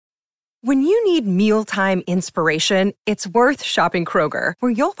When you need mealtime inspiration, it's worth shopping Kroger,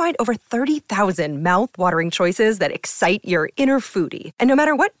 where you'll find over 30,000 mouth-watering choices that excite your inner foodie. And no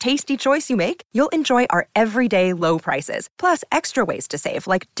matter what tasty choice you make, you'll enjoy our everyday low prices, plus extra ways to save,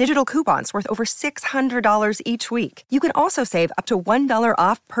 like digital coupons worth over $600 each week. You can also save up to $1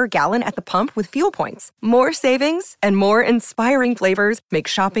 off per gallon at the pump with fuel points. More savings and more inspiring flavors make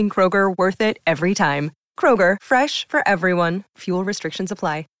shopping Kroger worth it every time. Kroger, fresh for everyone. Fuel restrictions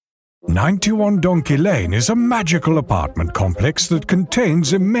apply. 91 Donkey Lane is a magical apartment complex that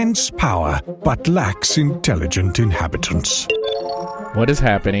contains immense power but lacks intelligent inhabitants. What is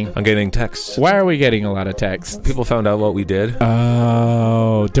happening? I'm getting texts. Why are we getting a lot of texts? People found out what we did.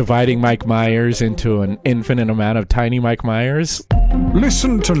 Oh, dividing Mike Myers into an infinite amount of tiny Mike Myers?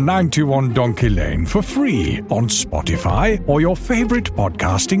 Listen to 91 Donkey Lane for free on Spotify or your favorite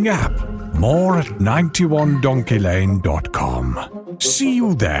podcasting app. More at 91donkeylane.com. See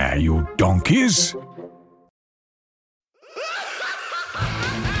you there, you donkeys.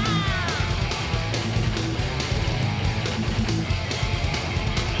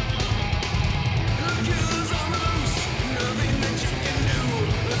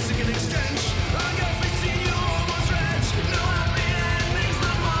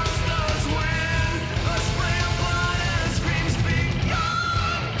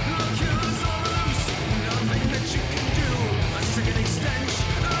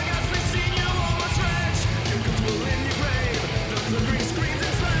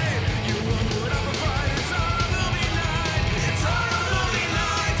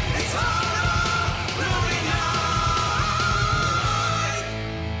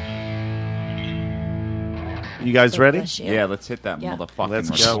 You guys ready? Yeah, let's hit that motherfucking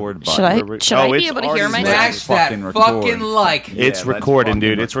Let's go. record Should button. I be able to hear myself? Smash that fucking like. It's recording,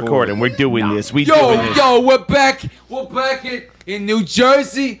 dude. It's recording. We're doing this. We're back. We're back in New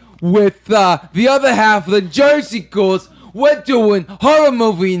Jersey with the other half of the Jersey Ghouls. We're doing horror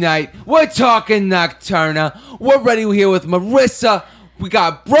movie night. We're talking Nocturna. We're ready here with Marissa. We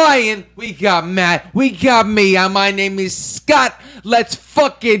got Brian. We got Matt. We got me. My name is Scott. Let's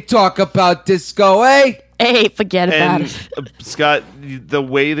fucking talk about disco, eh? Hey, forget about it. Scott, the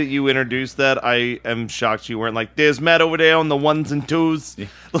way that you introduced that, I am shocked you weren't like, there's Matt over there on the ones and twos.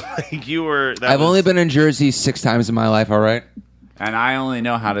 Like you were. I've only been in Jersey 6 times in my life, all right? And I only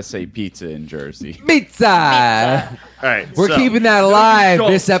know how to say pizza in Jersey. Pizza! All right. We're keeping that alive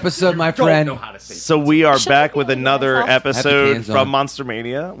this episode, my friend. So we are back with another Have the episode cans from on. Monster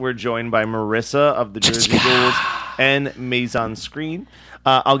Mania. We're joined by Marissa of the Jersey Ghouls and Maison Screen.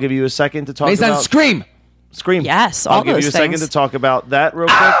 I'll give you a second to talk Maison about... Scream! Scream. Yes, all I'll give those you a second things. to talk about that real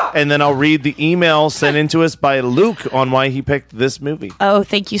quick, and then I'll read the email sent in to us by Luke on why he picked this movie. Oh,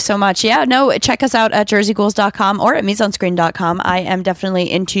 thank you so much. Yeah, no, check us out at jerseyghouls.com or at maisonscreen.com. I am definitely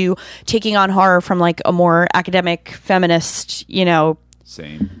into taking on horror from like a more academic, feminist,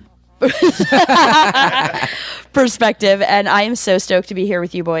 Same. perspective, and I am so stoked to be here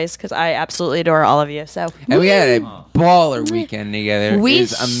with you boys because I absolutely adore all of you. So, And we had a baller weekend together. We It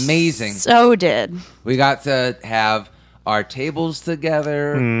was amazing. So did. We got to have our tables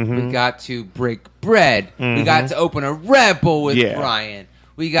together. Mm-hmm. We got to break bread. We got to open a Red Bull with Yeah. Brian.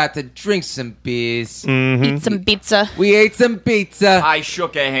 We got to drink some beers. Eat some pizza. We ate some pizza. I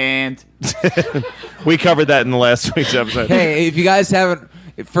shook a hand. We covered that in the last week's episode. Hey, if you guys haven't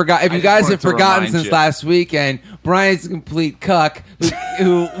forgot, if you just guys wanted have to forgotten remind since you. last weekend, Brian's a complete cuck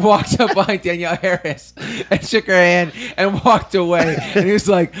who walked up behind Danielle Harris and shook her hand and walked away. And he was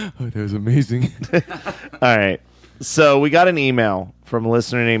like, "Oh, that was amazing." All right. So we got an email from a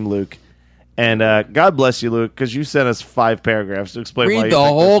listener named Luke. And God bless you, Luke, because you sent us 5 paragraphs to explain why you Read the picked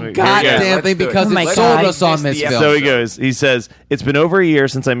whole this movie. Here we go. goddamn thing because Oh my it God. sold us on this Missed the film. So he goes, he says, it's been over a year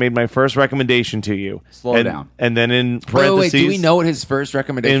since I made my first recommendation to you. Slow down. And then in Wait, parentheses, do we know what his first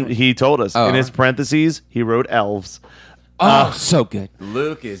recommendation was? he told us. Oh. In his parentheses, he wrote elves. Oh, so good.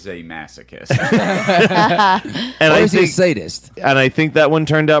 Luke is a masochist. And Or I is he a think, sadist? and I think that one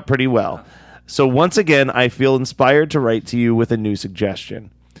turned out pretty well. So once again, I feel inspired to write to you with a new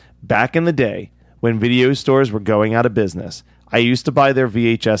suggestion. Back in the day, when video stores were going out of business, I used to buy their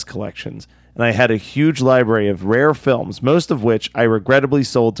VHS collections, and I had a huge library of rare films, most of which I regrettably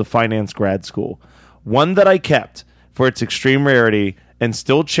sold to finance grad school. One that I kept for its extreme rarity and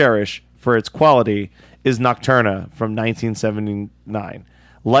still cherish for its quality is Nocturna from 1979.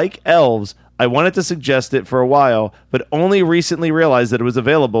 Like Elves, I wanted to suggest it for a while, but only recently realized that it was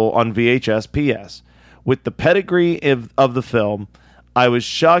available on VHS PS. With the pedigree of the film, I was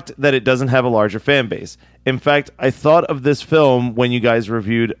shocked that it doesn't have a larger fan base. In fact, I thought of this film when you guys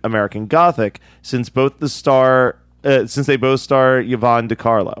reviewed American Gothic, since both the star star Yvonne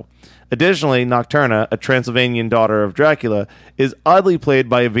DiCarlo. Additionally, Nocturna, a Transylvanian daughter of Dracula, is oddly played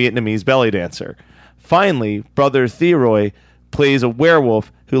by a Vietnamese belly dancer. Finally, Brother Theroy plays a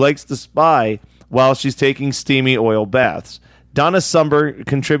werewolf who likes to spy while she's taking steamy oil baths. Donna Summer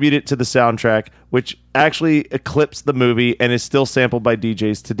contributed to the soundtrack, which actually eclipsed the movie and is still sampled by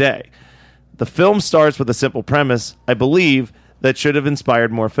DJs today. The film starts with a simple premise, I believe, that should have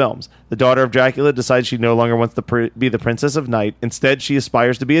inspired more films. The daughter of Dracula decides she no longer wants to be the Princess of Night. Instead, she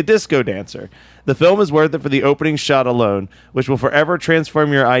aspires to be a disco dancer. The film is worth it for the opening shot alone, which will forever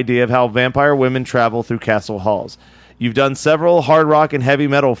transform your idea of how vampire women travel through castle halls. You've done several hard rock and heavy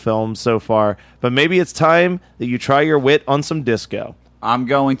metal films so far, but maybe it's time that you try your wit on some disco. I'm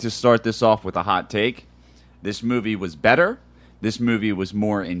going to start this off with a hot take. This movie was better. This movie was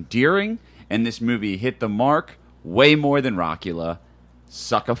more endearing. And this movie hit the mark way more than Rockula.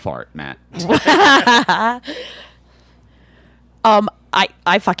 Suck a fart, Matt.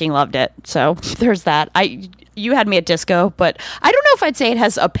 I fucking loved it. So there's that. You had me at disco, but I don't know if I'd say it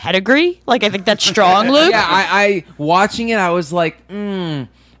has a pedigree. Like, I think that's strong, Luke. Yeah, I watching it, I was like, I'm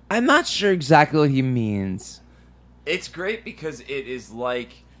not sure exactly what he means. It's great because it is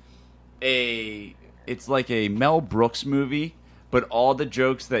like a Mel Brooks movie, but all the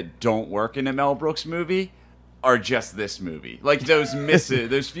jokes that don't work in a Mel Brooks movie are just this movie. Like those misses,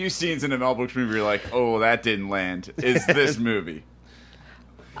 there's few scenes in a Mel Brooks movie you're like, oh, that didn't land. Is this movie?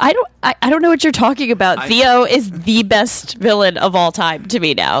 I don't know what you're talking about. Theo is the best villain of all time to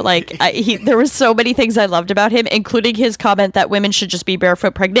me now. Like, there were so many things I loved about him, including his comment that women should just be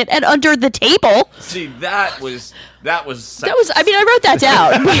barefoot pregnant and under the table. See, that was. I mean, I wrote that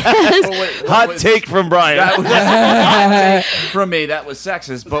down. Hot take from Brian. Hot take from me. That was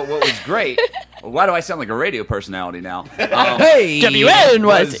sexist. But what was great? Why do I sound like a radio personality now? Hey, WN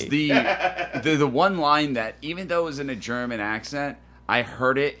was the one line that, even though it was in a German accent, I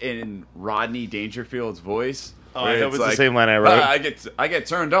heard it in Rodney Dangerfield's voice. Oh, I hope it's the same line I wrote. I get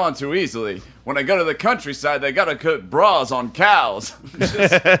turned on too easily. When I go to the countryside, they gotta put bras on cows.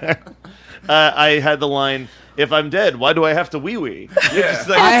 I had the line, if I'm dead, why do I have to wee-wee? Yeah.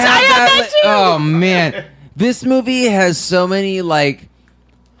 I have that too. Oh, man. This movie has so many, like...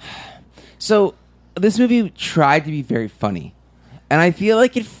 So, this movie tried to be very funny. And I feel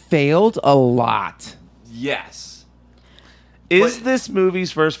like it failed a lot. Yes. Is this movie's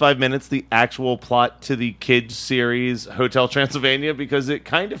first 5 minutes the actual plot to the kids series Hotel Transylvania? Because it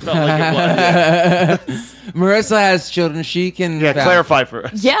kind of felt like it was. Yeah. Marissa has children. She can... clarify for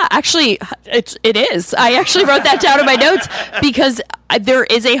us. Yeah, actually, it is. I actually wrote that down in my notes because there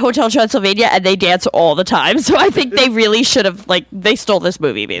is a Hotel Transylvania and they dance all the time. So I think they really should have, they stole this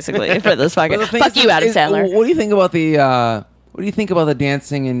movie, basically, for this fucking... Fuck you, Adam Sandler. What do you think about the... What do you think about the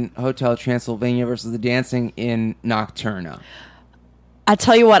dancing in Hotel Transylvania versus the dancing in Nocturna? I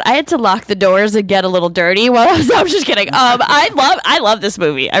tell you what, I had to lock the doors and get a little dirty. Well, I'm just kidding. I love this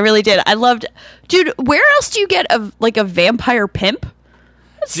movie. I really did. Dude. Where else do you get a vampire pimp?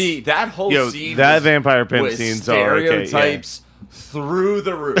 See, that whole scene. That vampire pimp scene's stereotypes through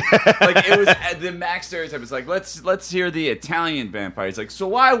the roof. Like, it was the max stereotype. It's like, let's hear the Italian vampire. He's like,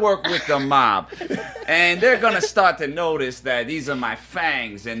 so I work with the mob, and they're gonna start to notice that these are my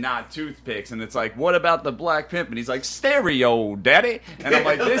fangs and not toothpicks. And it's like, what about the black pimp? And he's like, stereo, daddy. And I'm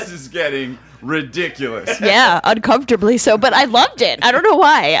like, this is getting ridiculous. Yeah, uncomfortably so, but I loved it. I don't know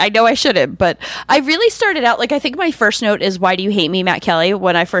why. I know I shouldn't, but I really started out, I think my first note is, why do you hate me, Matt Kelly,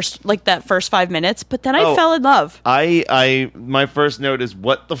 when I first, that first 5 minutes, but then I fell in love. My first note is,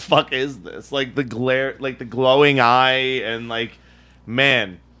 what the fuck is this? The glare, the glowing eye, and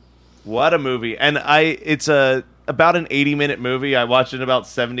man, what a movie. And it's about an 80-minute movie. I watched it in about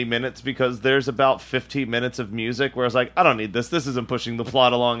 70 minutes because there's about 15 minutes of music where I was like, I don't need this. This isn't pushing the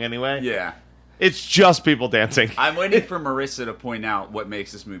plot along anyway. Yeah. It's just people dancing. I'm waiting for Marissa to point out what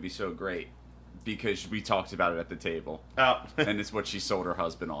makes this movie so great, because we talked about it at the table. Oh. And it's what she sold her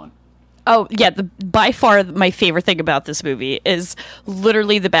husband on. Oh, yeah, by far my favorite thing about this movie is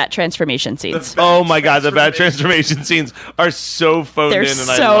literally the bat transformation scenes. Oh my god, the bat transformation scenes are so phoned They're in, and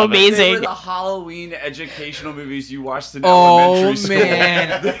so I love amazing. They were the Halloween educational movies you watched in elementary school. Oh,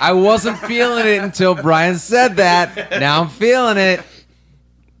 man. I wasn't feeling it until Brian said that. Now I'm feeling it.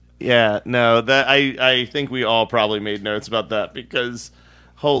 Yeah, no, that I think we all probably made notes about that because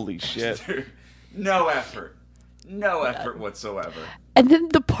holy shit. No effort. No effort whatsoever. And then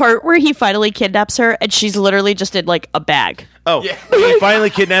the part where he finally kidnaps her and she's literally just in a bag. Oh, yeah. He finally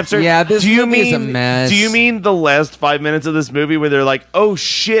kidnaps her? Yeah, this movie is a mess. Do you mean the last 5 minutes of this movie where they're like, oh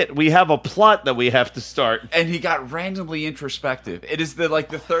shit, we have a plot that we have to start? And he got randomly introspective. It is the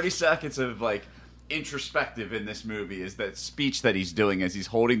 30 seconds of introspective in this movie is that speech that he's doing as he's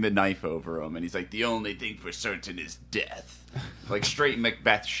holding the knife over him, and he's like, "The only thing for certain is death," like straight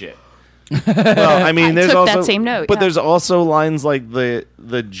Macbeth shit. Well, I mean, I there's took also that same note, but yeah. there's also lines like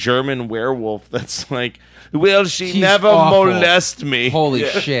the German werewolf that's like, "Will she He's never awful. molest me?" Holy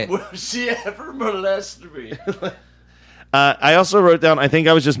shit. Will she ever molest me? I also wrote down, I think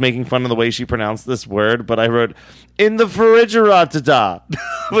I was just making fun of the way she pronounced this word, but I wrote, "in the refrigerator,"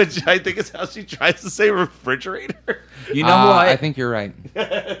 which I think is how she tries to say refrigerator. You know what? I think you're right.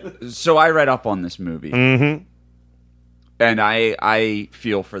 So I read up on this movie. Mm-hmm. And I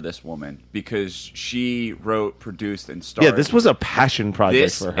feel for this woman because she wrote, produced, and starred. Yeah, this was a passion project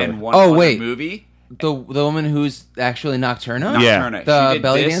this for her. and one Oh, other wait. movie. The woman who's actually Nocturna? Yeah. Nocturna. The She did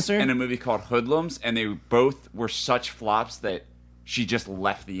belly this dancer? and a movie called Hoodlums, and they both were such flops that she just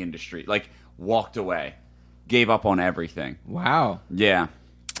left the industry, like walked away, gave up on everything. Wow. Yeah,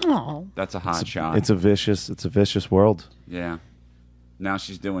 Oh, that's a hot shot. It's a vicious world. Yeah. Now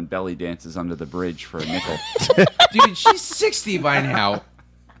she's doing belly dances under the bridge for a nickel. Dude, she's 60 by now.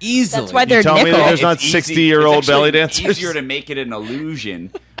 Easily. that's why they're tell me that nickel. there's not It's easy- 60-year-old it's actually belly dancers? Easier to make it an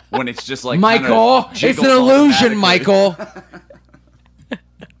illusion when it's just like Michael, kinda it's an jiggles illusion, automatically. Michael.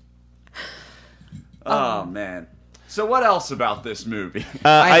 Oh man. So what else about this movie?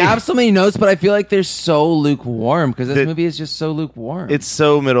 I have so many notes, but I feel like they're so lukewarm because this The- movie is just so lukewarm. It's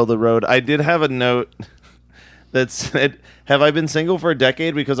so middle of the road. I did have a note that said, "Have I been single for a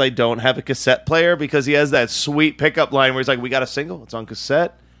decade because I don't have a cassette player?" Because he has that sweet pickup line where he's like, "We got a single. It's on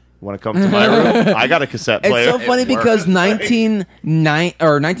cassette. You want to come to my room? I got a cassette player." It's so funny It because works.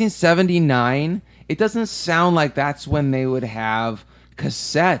 1979, it doesn't sound like that's when they would have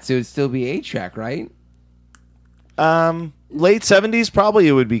cassettes. It would still be 8-track, right? Late 70s, probably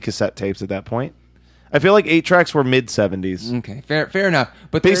it would be cassette tapes at that point. I feel like 8-tracks were mid 70s. Okay, fair enough.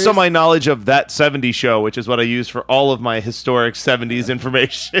 But Based there on is- my knowledge of that 70s show, which is what I use for all of my historic 70s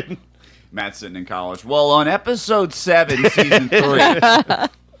information. Matt's sitting in college. Well, on episode 7, season 3.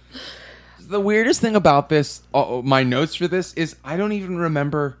 the weirdest thing about this, my notes for this is I don't even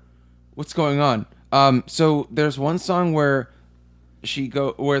remember what's going on. So there's one song where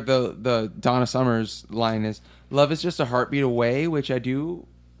the Donna Summers line is "Love is just a heartbeat away," which I do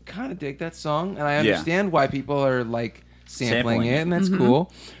kind of dig that song, and I understand why people are like sampling it, and that's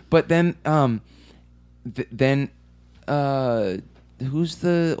cool. But then, who's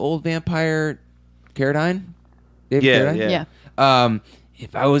the old vampire? Carradine? David Carradine? yeah.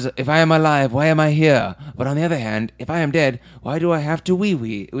 If I am alive, why am I here? But on the other hand, if I am dead, why do I have to wee?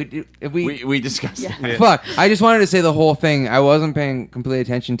 We discussed it. Fuck. I just wanted to say the whole thing. I wasn't paying complete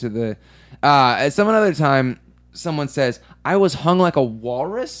attention to the. Some another time, someone says, "I was hung like a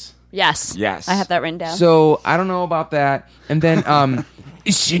walrus." Yes. Yes. I have that written down. So I don't know about that. And then,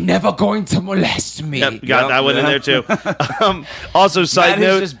 is she never going to molest me? Yep, got that one in there too. Also, side Matt is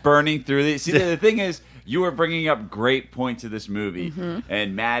note, just burning through these. See, the thing is, you are bringing up great points of this movie,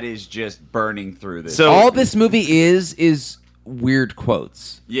 and Matt is just burning through this. So- All this movie is weird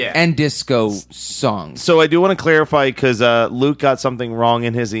quotes. Yeah. And disco songs. so I do want to clarify because Luke got something wrong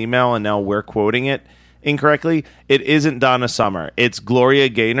in his email, and now we're quoting it incorrectly. It isn't Donna Summer. It's Gloria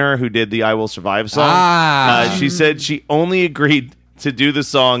Gaynor who did the "I Will Survive" song. She said she only agreed to do the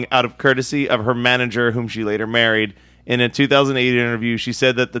song out of courtesy of her manager, whom she later married. In a 2008 interview, she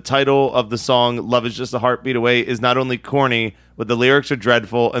said that the title of the song, "Love is Just a Heartbeat Away," is not only corny, but the lyrics are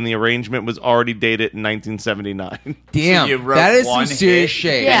dreadful, and the arrangement was already dated in 1979. Damn. you wrote That is one some serious hit,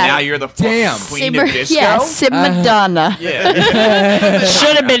 shade. Yeah. and now you're the Damn. queen of disco. Yeah, Sim Madonna. Yeah.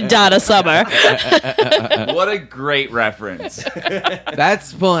 Should have been Donna Summer. What a great reference.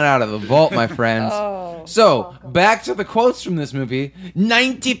 That's pulling out of the vault, my friends. So, back to the quotes from this movie.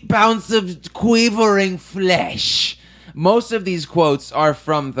 90 pounds of quivering flesh. Most of these quotes are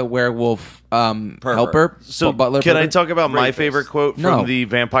from the werewolf helper. So, butler. can I pervert. talk about my Rapist. favorite quote from No. the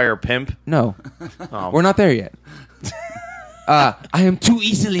Vampire Pimp? No. We're not there yet. I am too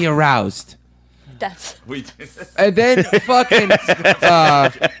easily aroused. That's We did. And then fucking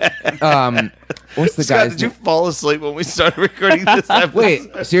what's the Scott, guy's did you name? fall asleep when we started recording this episode?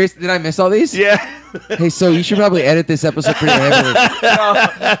 Wait, seriously, did I miss all these? Yeah. Hey, so you should probably edit this episode pretty heavily.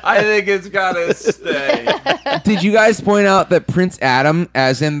 I think it's gotta stay. Did you guys point out that Prince Adam,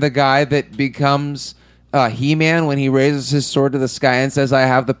 as in the guy that becomes He-Man when he raises his sword to the sky and says, "I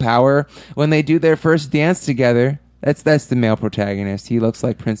have the power," when they do their first dance together, that's the male protagonist. He looks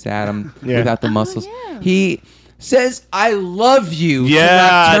like Prince Adam without the muscles. He says, "I love you." to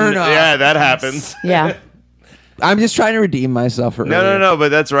Yeah, Nocturna. yeah, that happens. yeah. I'm just trying to redeem myself. For No, but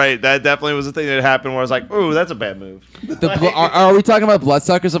that's right. That definitely was the thing that happened where I was like, ooh, that's a bad move. Are we talking about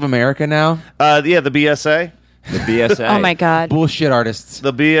Bloodsuckers of America now? Yeah, the BSA. The BSA. Oh my god. Bullshit artists.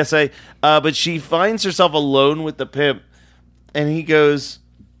 The BSA. But she finds herself alone with the pimp, and he goes,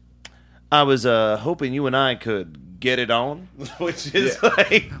 I was hoping you and I could get it on, which is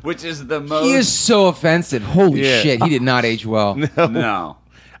Which is the most. He is so offensive. Holy Yeah. shit, he did not age well. No.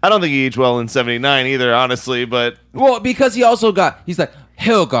 I don't think he aged well in 79 either, honestly, but Well, because he's like,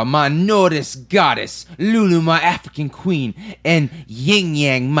 Helga, my Nordic goddess, Lulu, my African queen, and Yin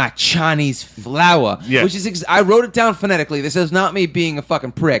Yang, my Chinese flower. Yeah. Which is, I wrote it down phonetically. This is not me being a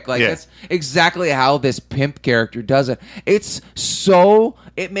fucking prick. Like, Yeah. that's exactly how this pimp character does it.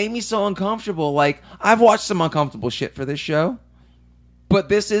 It made me so uncomfortable. Like, I've watched some uncomfortable shit for this show, but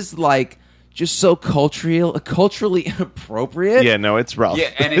this is like, just so culturally inappropriate. yeah, no, it's rough.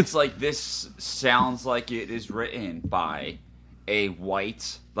 Yeah, and it's like this sounds like it is written by a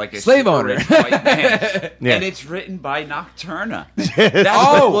white, like a Slave super owner. rich white man, Yeah. and it's written by Nocturna. That's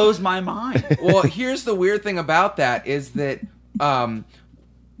what blows my mind. Well, here's the weird thing about that is that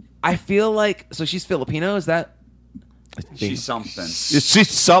I feel like she's Filipino. Is that? She's something. She's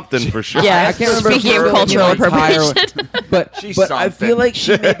something for sure. Yeah, I can't remember speaking if of it's cultural Filipino or appropriation. But She's I feel something. like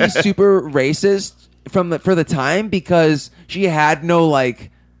she may be super racist for the time because she had no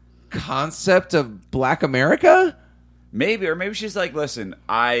like concept of Black America. Maybe, or maybe she's like, listen,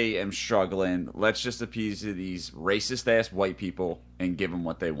 I am struggling. Let's just appease these racist-ass white people and give them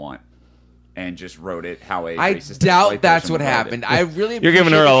what they want. And just wrote it how a I racist doubt white that's person what would write happened. it. I really You're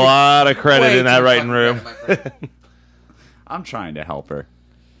giving her a lot of credit in that writing room. I'm trying to help her.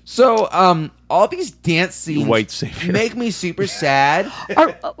 So, all these dance scenes White savior. make me super sad.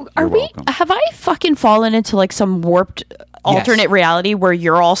 Are we? welcome. Have I fucking fallen into like some warped alternate reality where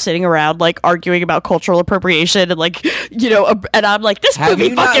you're all sitting around like arguing about cultural appropriation and like and I'm like, this Have movie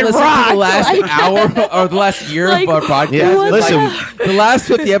you not fucking listened rocks. to the last Like- hour or the last year Like, of our podcast? Yeah, what listen. The last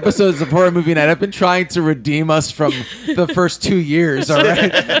 50 episodes of Horror Movie Night have been trying to redeem us from the first 2 years, all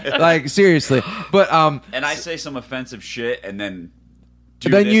right? Like, seriously. But, And I say some offensive shit, and then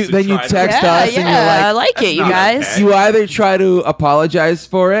Then you text Yeah, us and you're like, I like it, you not guys. okay. you either try to apologize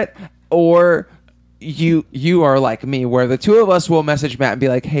for it or you are like me, where the two of us will message Matt and be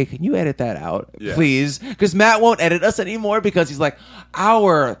like, hey, can you edit that out, Yeah. please? Because Matt won't edit us anymore because he's like,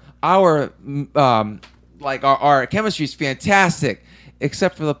 our chemistry is fantastic.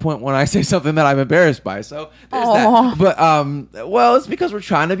 Except for the point when I say something that I'm embarrassed by. So there's Aw. that. But well, it's because we're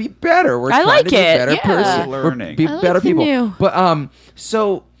trying to be better. We're I trying like to be it, a better yeah. person. Learning. Be I like better the people. new. But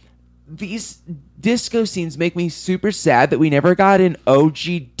so these disco scenes make me super sad that we never got an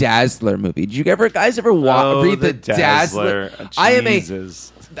OG Dazzler movie. Did you guys ever read the Dazzler?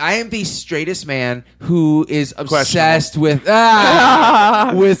 Jesus. I am the straightest man who is obsessed with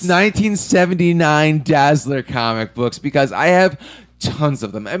 1979 Dazzler comic books because I have tons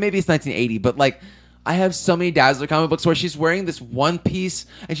of them. And maybe it's 1980, but like I have so many Dazzler comic books where she's wearing this one piece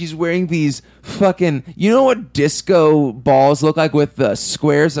and she's wearing these fucking, you know what disco balls look like with the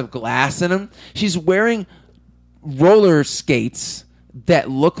squares of glass in them? She's wearing roller skates that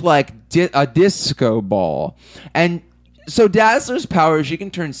look like a disco ball. And so Dazzler's power is she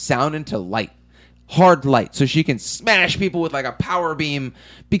can turn sound into light. Hard light. So she can smash people with like a power beam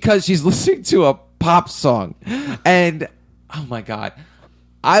because she's listening to a pop song. And oh my God.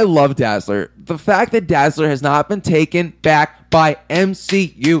 I love Dazzler. The fact that Dazzler has not been taken back by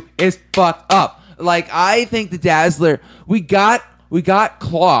MCU is fucked up. Like, I think the Dazzler, we got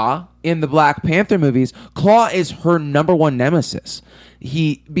Claw in the Black Panther movies. Claw is her number one nemesis.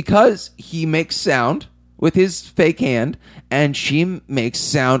 Because he makes sound with his fake hand, and she makes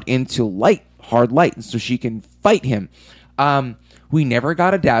sound into light, hard light, so she can fight him. We never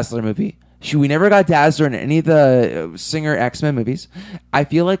got a Dazzler movie. We never got Dazzler in any of the Singer X-Men movies. I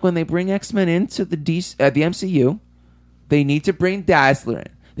feel like when they bring X-Men into the MCU, they need to bring Dazzler in.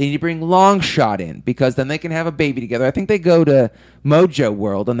 They need to bring Longshot in because then they can have a baby together. I think they go to Mojo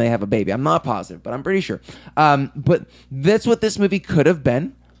World and they have a baby. I'm not positive, but I'm pretty sure. But that's what this movie could have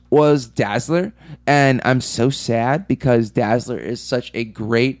been, was Dazzler. And I'm so sad because Dazzler is such a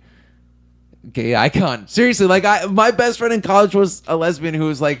great gay icon. Seriously, like my best friend in college was a lesbian who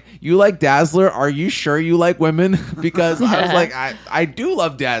was like, you like Dazzler? Are you sure you like women? Because I was like, I do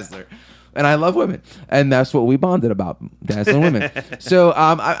love Dazzler. And I love women. And that's what we bonded about, Dazzler women. So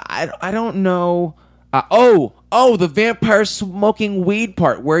I don't know. The vampire smoking weed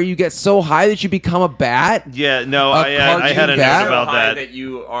part where you get so high that you become a bat. Yeah, no, I cartoon had a bat? note about So high that.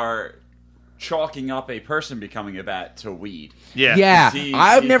 you are chalking up a person becoming a bat to weed. Yeah. Yeah, He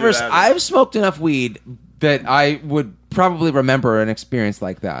I've threw never. that out. I've smoked enough weed that I would probably remember an experience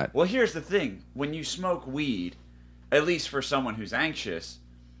like that. Well, here's the thing. When you smoke weed, at least for someone who's anxious,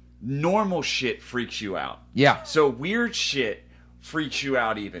 normal shit freaks you out. Yeah. So weird shit freaks you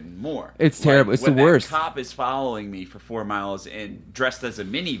out even more. It's terrible. It's the worst. When that cop is following me for 4 miles and dressed as a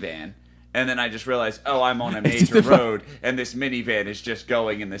minivan, and then I just realize, oh, I'm on a major road, and this minivan is just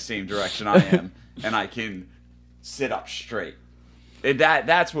going in the same direction I am, and I can sit up straight.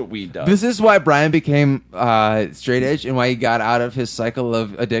 That's what weed does. This is why Brian became straight edge, and why he got out of his cycle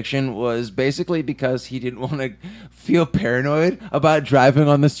of addiction was basically because he didn't want to feel paranoid about driving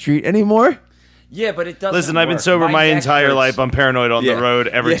on the street anymore. Yeah, but it doesn't Listen, I've been work. sober my neck entire hurts. life. I'm paranoid on the road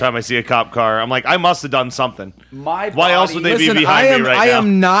every time I see a cop car. I'm like, I must have done something. Why else would they be behind me right now? I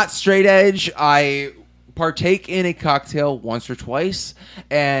am not straight edge. I partake in a cocktail once or twice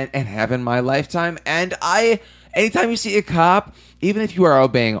and have in my lifetime. And anytime you see a cop, even if you are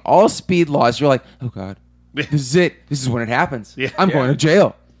obeying all speed laws, you're like, oh God, this is it. This is when it happens. I'm going to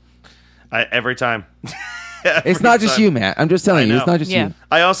jail. Every time. It's not just you, Matt. I'm just telling you. It's not just you.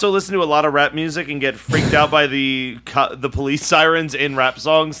 I also listen to a lot of rap music and get freaked out by the police sirens in rap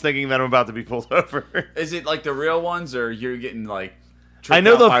songs, thinking that I'm about to be pulled over. Is it like the real ones, or you're getting like? I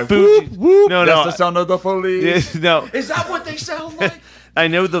know the Fugees. No, That's the sound of the police. No, is that what they sound like? I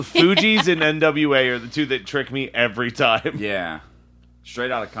know the Fugees and NWA are the two that trick me every time. Yeah, straight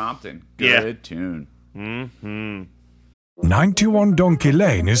out of Compton. Good tune. 91 Donkey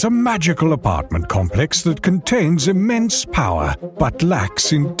Lane is a magical apartment complex that contains immense power but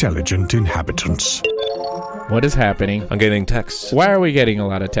lacks intelligent inhabitants. What is happening? I'm getting texts. Why are we getting a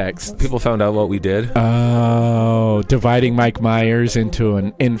lot of texts? People found out what we did. Oh, dividing Mike Myers into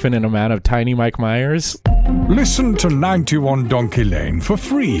an infinite amount of tiny Mike Myers? Listen to 91 Donkey Lane for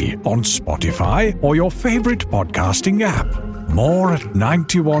free on Spotify or your favorite podcasting app. More at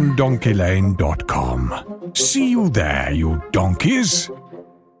 91donkeylane.com. See you there, you donkeys. All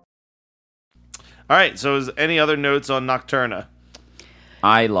right, so is any other notes on Nocturna?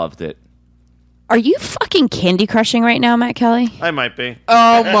 I loved it. Are you fucking candy crushing right now, Matt Kelly? I might be.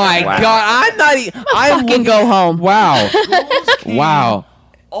 Oh my God! I'm not. I'm fucking go home. Wow. Wow.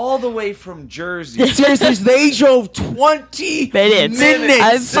 All the way from Jersey. Seriously, they drove 20 minutes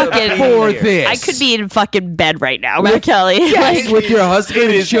I'm fucking for this. I could be in fucking bed right now, Matt Kelly. Yes, with your husband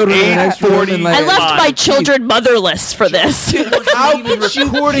and children in the next room. And I left my children motherless for this. How could you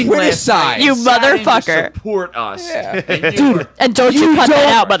criticize? You motherfucker. Support us. Dude, and don't you cut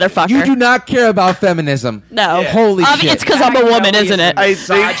that out, motherfucker. You do not care about feminism. No. Holy shit. It's because I'm a woman, isn't it? I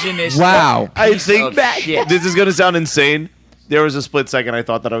think this is going to sound insane. There was a split second I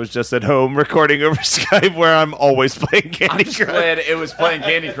thought that I was just at home recording over Skype where I'm always playing Candy Crush. I'm glad it was playing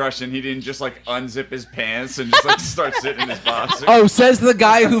Candy Crush and he didn't just like unzip his pants and just like start sitting in his boxer. Oh, says the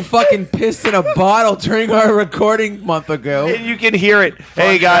guy who fucking pissed in a bottle during our recording month ago. And you can hear it.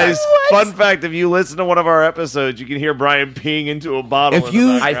 Hey guys, fun fact, if you listen to one of our episodes, you can hear Brian peeing into a bottle. If you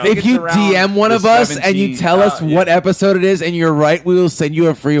DM one of us and you tell us what episode it is and you're right, we will send you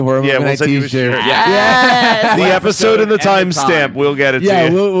a free horror movie night t-shirt. Yeah. The episode and the timestamp. We'll get it to you.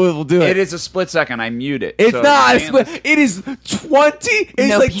 Yeah, we'll do it. It is a split second. I mute it. It's not a split. It is 20.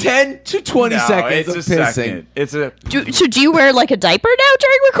 It's like 10 to 20 seconds of pissing. It's a. So do you wear like a diaper now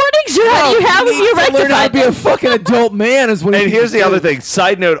during recordings? Or how do you have you learn how to be a fucking adult man is what. And here's the other thing.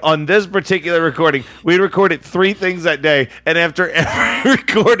 Side note, on this particular recording, we recorded 3 things that day, and after every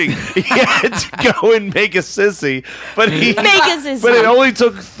recording, he had to go and make a sissy. But it only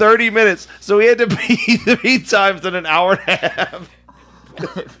took 30 minutes, so he had to pee 3 times in an hour and a half.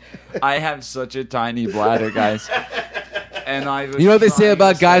 I have such a tiny bladder, guys. And I was you know what they say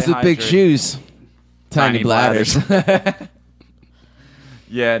about guys with big hydrated. shoes? Tiny bladders.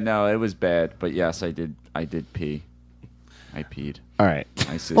 Yeah, no, it was bad, but yes, I did pee. I peed. All right.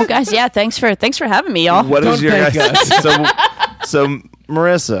 Well, guys, yeah, thanks for having me, y'all. What is your guys? So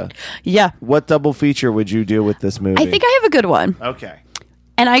Marissa. Yeah. What double feature would you do with this movie? I think I have a good one. Okay.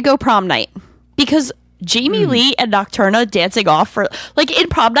 And I go Prom Night because Jamie Lee and Nocturna dancing off for like in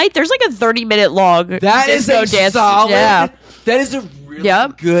Prom Night. There's like a 30-minute long that is a dance. Solid. Yeah. That is a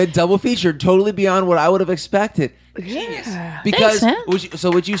really good double feature. Totally beyond what I would have expected. Genius. Because thanks,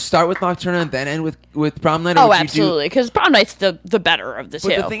 would you start with Nocturna and then end with Prom Night? Oh, absolutely. Because Prom Night's the better of the two.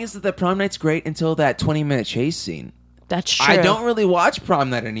 But the thing is that the Prom Night's great until that 20-minute chase scene. That's true. I don't really watch Prom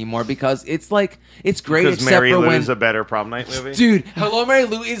Night anymore because it's like it's great. Because Mary Lou is a better Prom Night movie. Dude, Hello Mary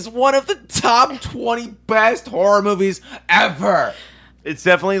Lou is one of the top 20 best horror movies ever. It's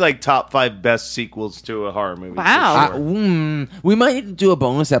definitely like top 5 best sequels to a horror movie. for Wow. sure. We might need to do a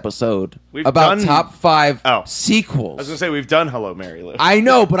bonus episode We've about done- top 5 Oh. sequels. I was gonna say we've done Hello Mary Lou. I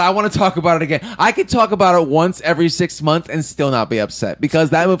know, but I want to talk about it again. I could talk about it once every 6 months and still not be upset because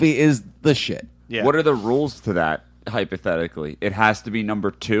that movie is the shit. Yeah. What are the rules to that? Hypothetically, it has to be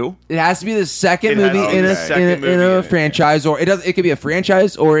number 2. It has to be the second It has movie to be in the a second in a, movie in in a it, franchise, or it could be a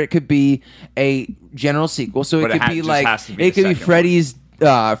franchise, or it could be a general sequel. So But it it could be just like has to be it the could be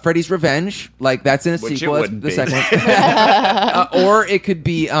second Freddy's Revenge, like that's in a Which it sequel. That's wouldn't the be. second, or it could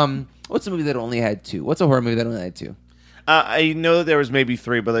be what's a movie that only had 2? What's a horror movie that only had 2? I know that there was maybe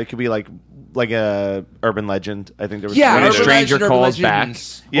 3, but it could be like a urban legend. I think there was Yeah, When a Urban three. Stranger Legend, Calls Urban Back.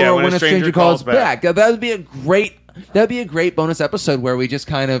 Legends, Yeah, or when a stranger calls back. That would be a great bonus episode where we just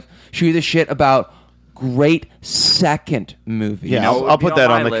kind of shoot the shit about great second movies. Yeah. You know what I'll would be put that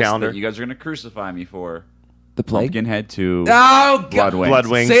my on the list calendar. that you guys are going to crucify me for The Plague. Pumpkinhead 2. Oh, God. Bloodwings.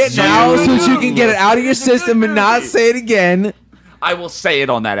 Bloodwings. Say it now so that you can get it out of your system and not say it again. I will say it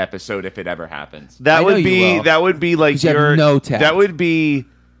on that episode if it ever happens. That I know would you be will. that would be like 'Cause you have your no tact. that would be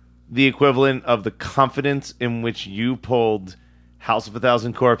the equivalent of the confidence in which you pulled House of a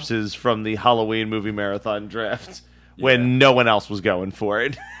Thousand Corpses from the Halloween movie marathon draft when no one else was going for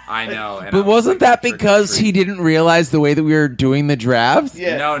it. I know. and I But was wasn't like, that trick or because treat. he didn't realize the way that we were doing the draft?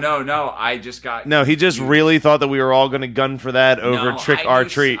 Yeah. No. I just got. No, he just really thought that we were all going to gun for that over No, Trick I or knew-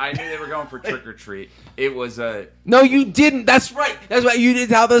 Treat. I knew they were going for Trick or Treat. It was a. No, you didn't. That's right. That's right. You did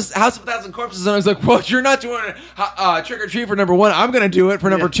how this House of a Thousand Corpses, and I was like, "Well, you're not doing Trick or Treat for number 1. I'm going to do it for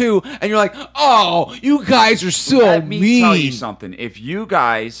number 2." And you're like, "Oh, you guys are so Let me mean." tell you something. If you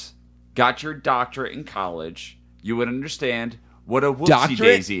guys got your doctorate in college, you would understand what a whoopsie Doctorate?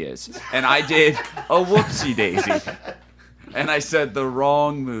 daisy is. And I did a whoopsie daisy. And I said the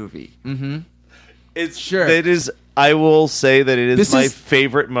wrong movie. It's Sure. It is. I will say that it is This my is-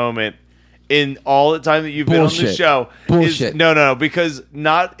 favorite moment in all the time that you've been on the Bullshit. show. Bullshit. No, because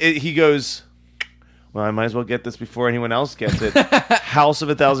he goes. Well, I might as well get this before anyone else gets it. House of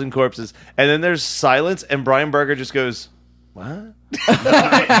a Thousand Corpses, and then there's silence, and Brian Berger just goes, "What?"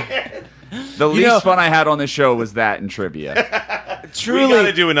 The least fun I had on the show was that in trivia. Truly, We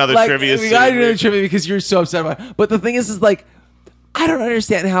gotta do another trivia We gotta soon. do another trivia because you're so upset about it. But the thing is like, I don't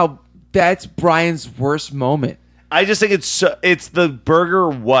understand how that's Brian's worst moment. I just think it's the Burger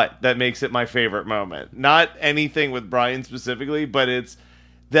what that makes it my favorite moment. Not anything with Brian specifically, but it's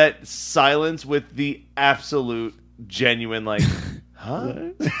that silence with the absolute genuine like, huh?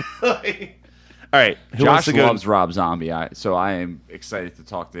 Like, all right, who wants Josh to go? loves Rob Zombie, so I am excited to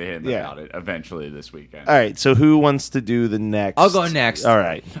talk to him Yeah. about it eventually this weekend. All right, so who wants to do the next? I'll go next. All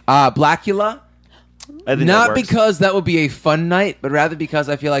right, Blackula. I think Not that works. because that would be a fun night, but rather because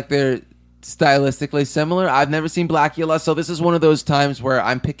I feel like they're stylistically similar. I've never seen Blackula, so this is one of those times where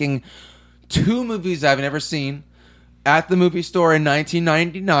I'm picking 2 movies I've never seen at the movie store in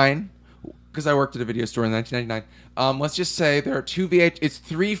 1999, because I worked at a video store in 1999. Let's just say there are 2 It's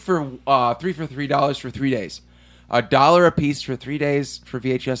 3 for $3 for 3 days, $1 a piece for 3 days for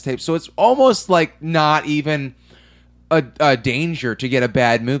VHS tapes. So it's almost like not even a danger to get a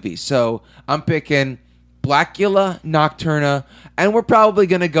bad movie. So I'm picking Blackula, Nocturna, and we're probably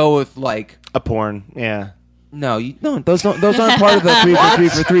gonna go with like a porn. Yeah, no, those aren't part of the 3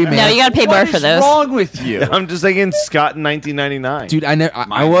 for 3, man. No, you got to pay more for What's those. wrong with you? I'm just thinking Scott in 1999. Dude, I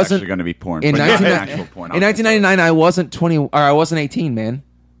Mine's wasn't actually going to be porn. in but not 1999 actual porn. in 1999. I wasn't 20 or I wasn't 18, man.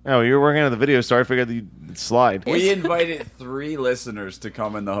 Oh, you were working at the video store. I figured you'd slide. We invited 3 listeners to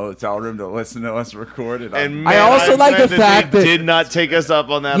come in the hotel room to listen to us record it. And I man, also I'm like glad the fact they that- did not take us up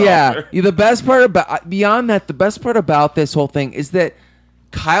on that Yeah, offer. the best part about beyond that, the best part about this whole thing is that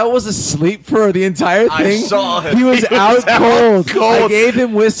Kyle was asleep for the entire I thing. saw him. He was out cold. I cold. gave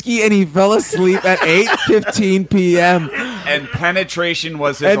him whiskey and he fell asleep at 8:15 p.m. and penetration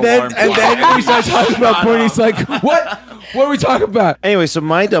was his And then alarm clock. we started talking about porn. He's like, "What? What are we talking about? Anyway, so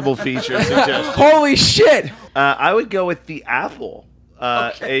my double feature suggestion. Holy shit! I would go with The Apple,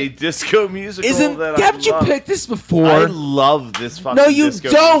 a disco musical. Haven't you picked this before? I love this fucking No, you disco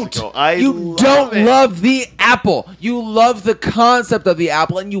don't. musical. I You love don't it. love the apple. You love the concept of the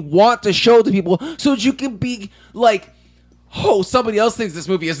apple, and you want to show it to people so that you can be like, oh, somebody else thinks this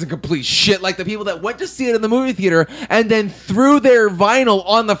movie isn't complete shit. Like the people that went to see it in the movie theater and then threw their vinyl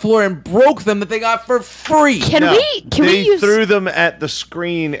on the floor and broke them that they got for free. Can No, we they use threw them at the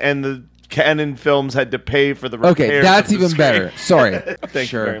screen, and the Canon Films had to pay for the repairs. Okay, of that's the even screen. better. Sorry. Thank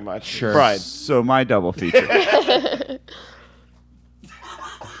Sure. you very much. Sure. Pride. So my double feature.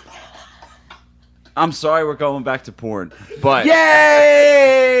 I'm sorry we're going back to porn, but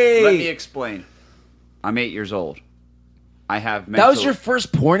Yay! let me explain. I'm 8 years old. I have That was your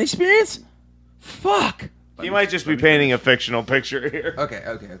first porn experience? Fuck. He might just be painting a fictional picture here. Okay.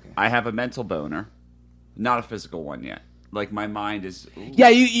 I have a mental boner, not a physical one yet. Like my mind is. Yeah,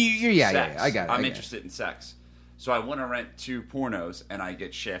 yeah, sex. I got it. I'm interested in sex, so I want to rent 2 pornos, and I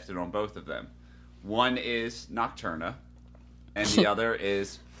get shafted on both of them. One is Nocturna, and the other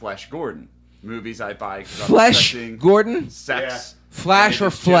is Flesh Gordon. Movies I buy. Flesh Gordon? Sex. Flash or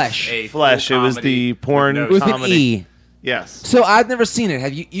Flesh? Flesh. It was the porn With comedy. an E. Yes. So I've never seen it.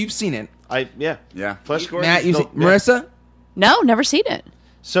 Have you? You've seen it? Yeah. Flesh Gordon. Matt, you've seen Marissa? No, never seen it.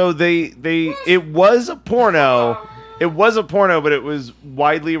 So it was a porno. It was a porno, but it was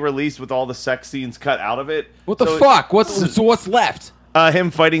widely released with all the sex scenes cut out of it. What the fuck? What's left?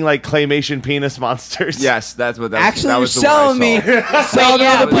 Him fighting like claymation penis monsters. Yes, that's what. Actually, that you're was the one I selling saw. me. Selling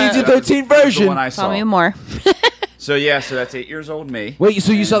Yeah, me the PG-13 version. The one I saw. Tell me more. So that's 8 years old me. Wait,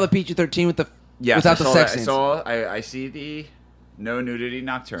 so you saw the PG-13 with the without the sex scenes? I see the no nudity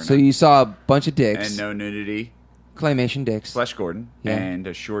Nocturna. So you saw a bunch of dicks and no nudity claymation dicks. Flesh Gordon. Yeah. And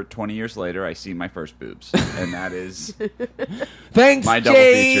a short 20 years later, I see my first boobs, and that is Thanks, my double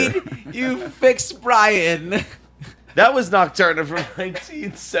Jade. feature. You fixed Brian. That was Nocturna from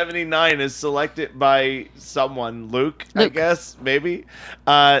 1979, as selected by someone, Luke, I guess, maybe.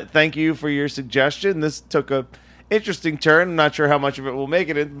 Thank you for your suggestion. This took a interesting turn. I'm not sure how much of it will make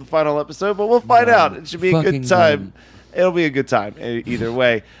it into the final episode, but we'll find out. It should be a good time. It'll be a good time either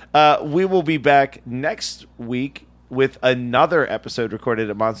way. We will be back next week with another episode recorded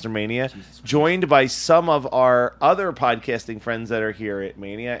at Monster Mania, joined by some of our other podcasting friends that are here at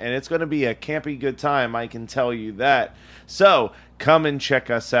Mania, and it's going to be a campy good time, I can tell you that. So come and check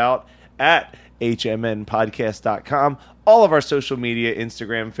us out at hmnpodcast.com. All of our social media,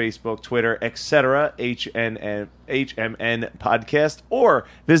 Instagram, Facebook, Twitter, etc., HMN Podcast, or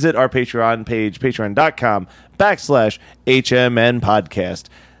visit our Patreon page, patreon.com/HMN Podcast.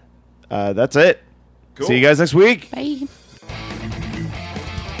 That's it. Cool. See you guys next week. Bye.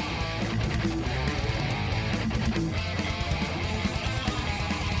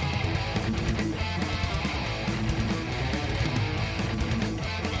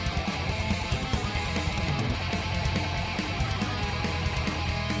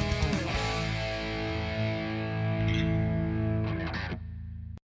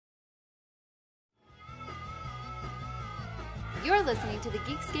 You're listening to the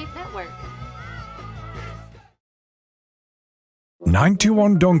Geekscape Network.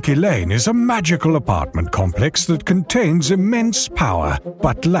 91 Donkey Lane is a magical apartment complex that contains immense power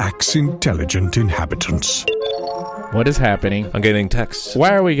but lacks intelligent inhabitants. What is happening? I'm getting texts.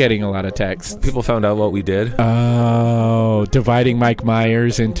 Why are we getting a lot of texts? People found out what we did. Oh, dividing Mike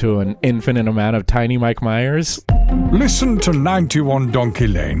Myers into an infinite amount of tiny Mike Myers? Listen to 91 Donkey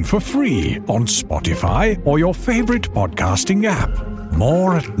Lane for free on Spotify or your favorite podcasting app.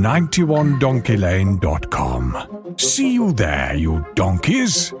 More at 91donkeylane.com. See you there, you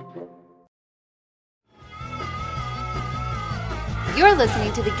donkeys. You're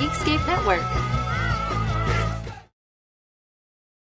listening to the Geekscape Network.